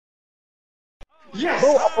Yes!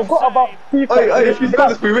 Bro, I forgot about FIFA. Hey, if you do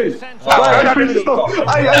this, we win. Go down the middle. Go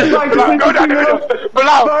down the middle.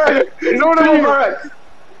 Bilal, it's all on you.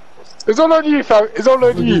 It's all on you, fam. It's all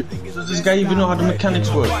on you. Does this guy even know how the mechanics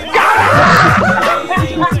work?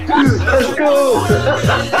 Let's go!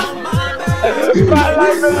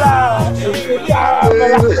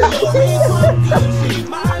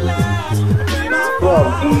 Bro,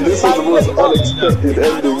 this is the most unexpected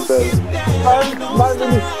ending, man. Man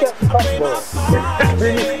really stepped up, bro.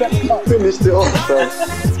 Really stepped up. Finished it off, man.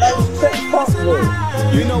 Stepped up, bro.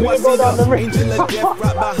 You know what's go down the ring. Angel of death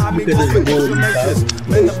right behind me, just special measures.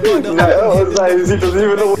 Man, the blood of Like, oh, it's like, he doesn't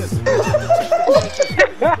even know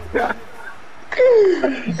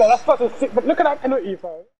So that's fucking sick, but look at that penalty,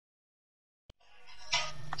 bro.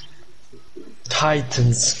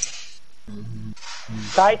 Titans.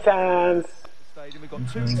 Titans. We've got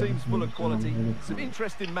two teams full of quality, some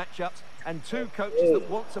interesting matchups, and two coaches that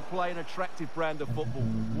want to play an attractive brand of football.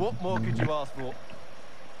 What more could you ask for?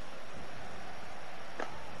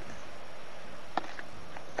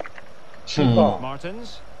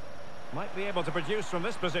 Martins might be able to produce from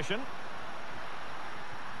this position.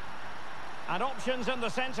 And options in the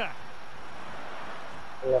centre.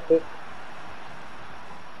 Love it.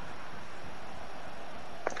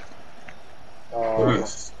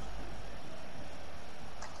 Yes.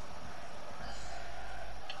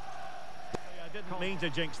 I didn't mean to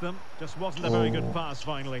jinx them, just wasn't a very good pass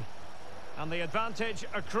finally. And the advantage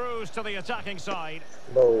accrues to the attacking side.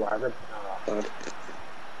 No, I don't.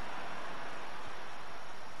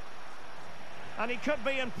 And he could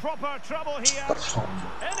be in proper trouble here.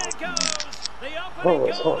 In it goes! The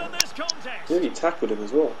opening goal in this contest. Really tackled him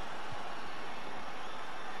as well.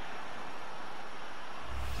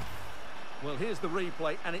 Well, here's the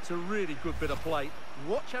replay, and it's a really good bit of play.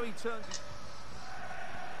 Watch how he turns.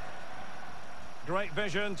 Great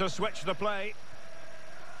vision to switch the play.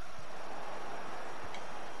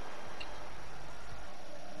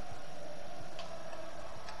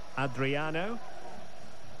 Adriano.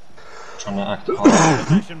 Trying to act hard.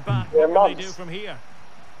 Possession back. What can they do from here?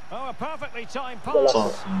 Oh, a perfectly timed pass.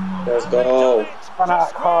 Let's go. Trying to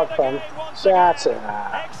act hard, fam. Shout it.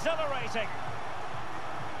 Exhilarating.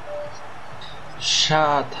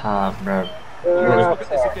 Shut up, bro. Look at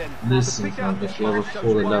this again. Listen, man, this level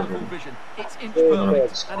 4-11. It's inch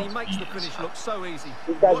perfect, and he makes the finish look so easy.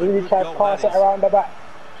 You guys really try to pass it around the back.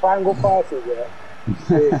 Triangle passes, yeah.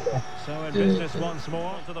 So in business once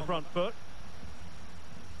more to the front foot.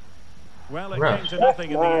 Well, it came to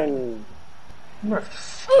nothing in the end.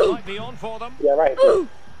 Might be on for them. Yeah, right.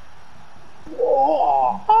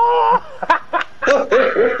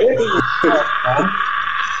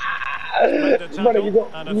 Brother, you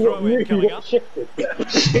got shifted. You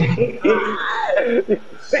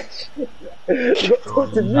got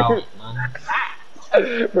told to move.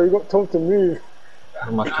 Bro, you got told to move.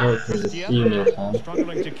 My character is a female, fam.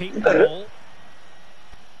 Struggling to keep the ball.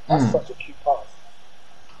 That's such a cute pass.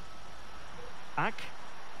 Ack.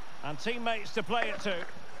 And teammates to play it to.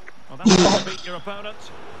 Well, that's how to beat your opponent.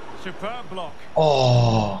 Superb block.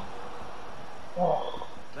 Oh.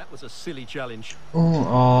 That was a silly challenge.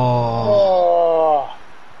 Oh.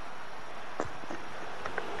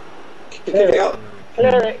 Clear it out.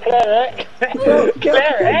 Clear it. Clear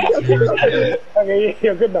it. Okay,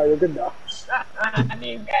 you're good now,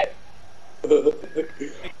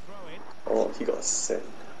 Oh, he got sent.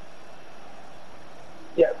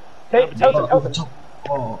 Yeah. Elton.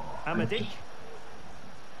 Amadik.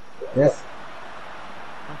 Yes.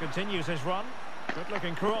 And continues his run. Good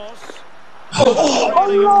looking cross. How the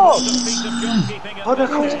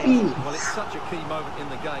hell is he? Well, it's such a key moment in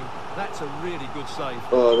the game. That's a really good save.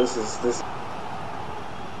 Oh, this.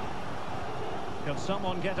 Can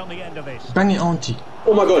someone get on the end of this? Bang it, auntie.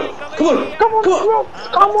 Oh my god! Come on!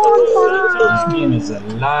 This game is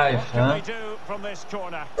alive, What can huh? we do from this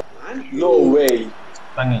corner? No way!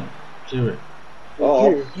 Bang it. Clear it.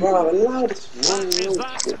 Oh, bro, allow this one. Is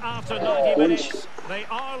that after 90 minutes? They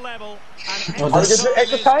are level. And Are we gonna do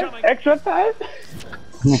extra time? Extra time?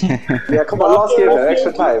 Yeah, come on, last game,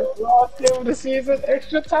 extra time. Last game of the season,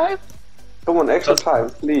 extra time? Come on, extra time,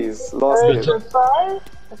 please. Last Extra game. time?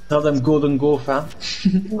 Tell them golden goal, fam.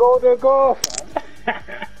 Go,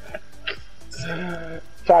 So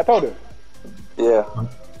I told him. Yeah.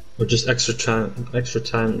 Or just extra time,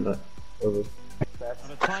 that. And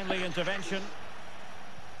a timely intervention.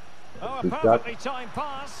 Oh, a perfectly timed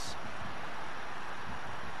pass.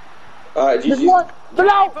 Alright, GG.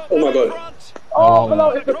 Below! Oh my god. Oh,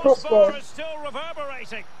 below hit the Crossbar crossbar. is still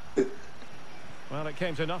reverberating. Well, it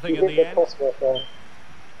came to nothing He in hit the the end. crossbar, fam.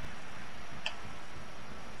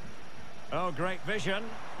 Oh, great vision.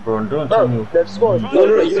 Bro, don't tell me. They've scored. No,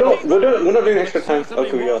 you know what? We're not doing extra time. Certainly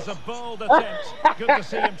Okay, we was are. a bold attempt. Good to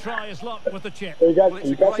see him try his luck with the chip. Hey, Well, it's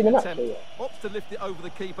you a guys see great the match? attempt. Or Opts to lift it over the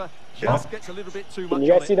keeper. Just gets a little bit too much Can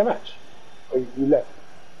you on guys see it. the match? Or you left?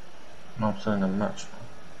 No, I'm saying a match.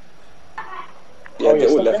 Yeah, they all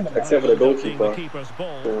you're left stuck in except for the Blocking goalkeeper. the keeper's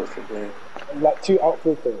ball. Like 2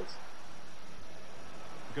 outfield players.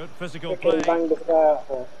 Good physical Fucking play. bang this guy out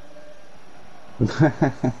there.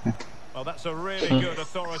 Well, that's a really good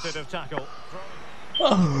authoritative tackle.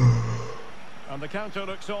 And the counter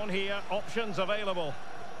looks on here. Options available.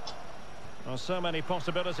 Well, so many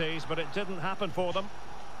possibilities, but it didn't happen for them.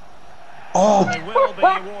 Oh! They will be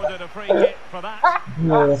awarded a free kick for that.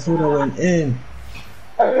 No, I thought I went in.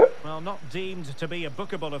 Well, not deemed to be a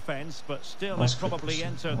bookable offence, but still it probably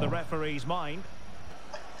entered the referee's mind.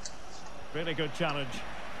 Really good challenge.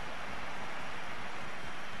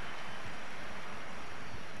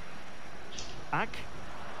 Ack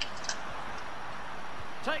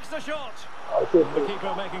takes the shot. The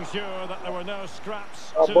keeper making sure that there were no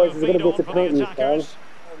scraps Oh, to boys, it's gonna feed go on to for the penalties, attackers.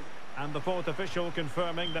 And the fourth official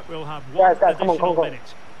confirming that we'll have one Guys, come on, additional come on.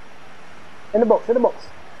 minute. In the box, in the box.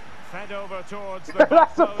 Fed over towards the back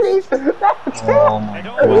That's a piece! post. Oh my It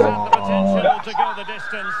always had the god. potential to go the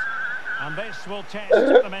distance. And this will test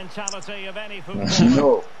the mentality of any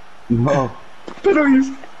footballer. No. Penalties.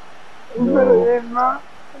 And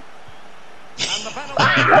the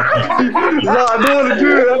penalty. No, I don't want to do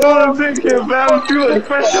it. I don't want to take it, man. I'm too much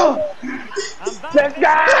pressure. And that Let's is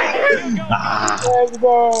go! the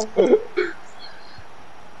goal. Let's go!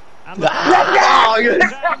 And the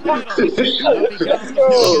Oh,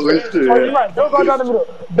 Oh, you're right. Don't go down the middle.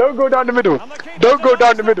 Don't go down the middle. Don't go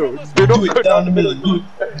down the middle. Do not go down the middle.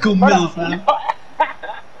 Go middle, fam.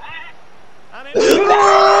 And it's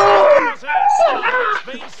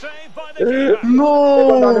been saved by the keeper.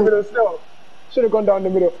 Go down the middle still. Should have gone down the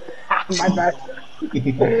middle. My bad.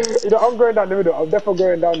 You know, I'm going down the middle. I'm definitely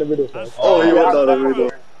going down the middle. First. Oh, he went down the middle.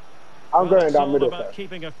 I'm going down the middle. About First.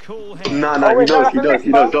 keeping a cool head. Nah, Oh, he wait, does.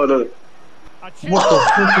 No. A chip What the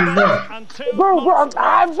fuck is that? and two Bro, bro, months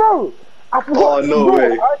bro, I forgot. Oh, no bro,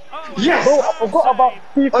 way. Yes! Bro, I forgot about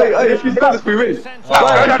FIFA. Hey, if you start this, we win. Centre. Go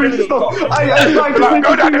down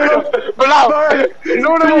the middle. Bilal, it's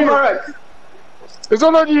all on you. It's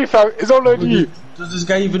all on you, fam. It's all on you. Does this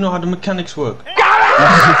guy even know how the mechanics work?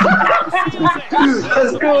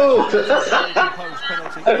 Let's go.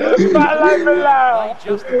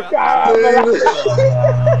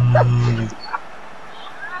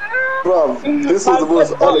 Bro, this was the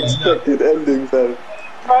most unexpected ending, fam.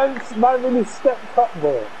 Man really stepped up,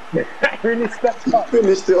 bro. Really stepped up.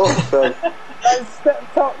 Finished it off, fam. Man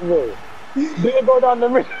stepped up, bro. Didn't go down the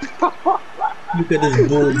middle. Look at this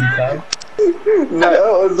ball, fam. Nah, that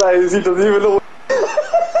was nice. He doesn't even know.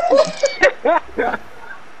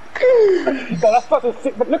 That's such a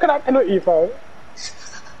sick. But look at that penalty, fam.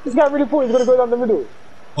 This guy really thought he was gonna go down the middle.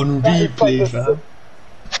 On That is replay, such a fam.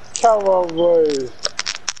 Come on, boys.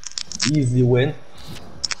 Easy win.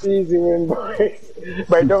 Easy win, boys.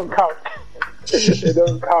 But it don't count. It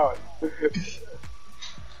don't count.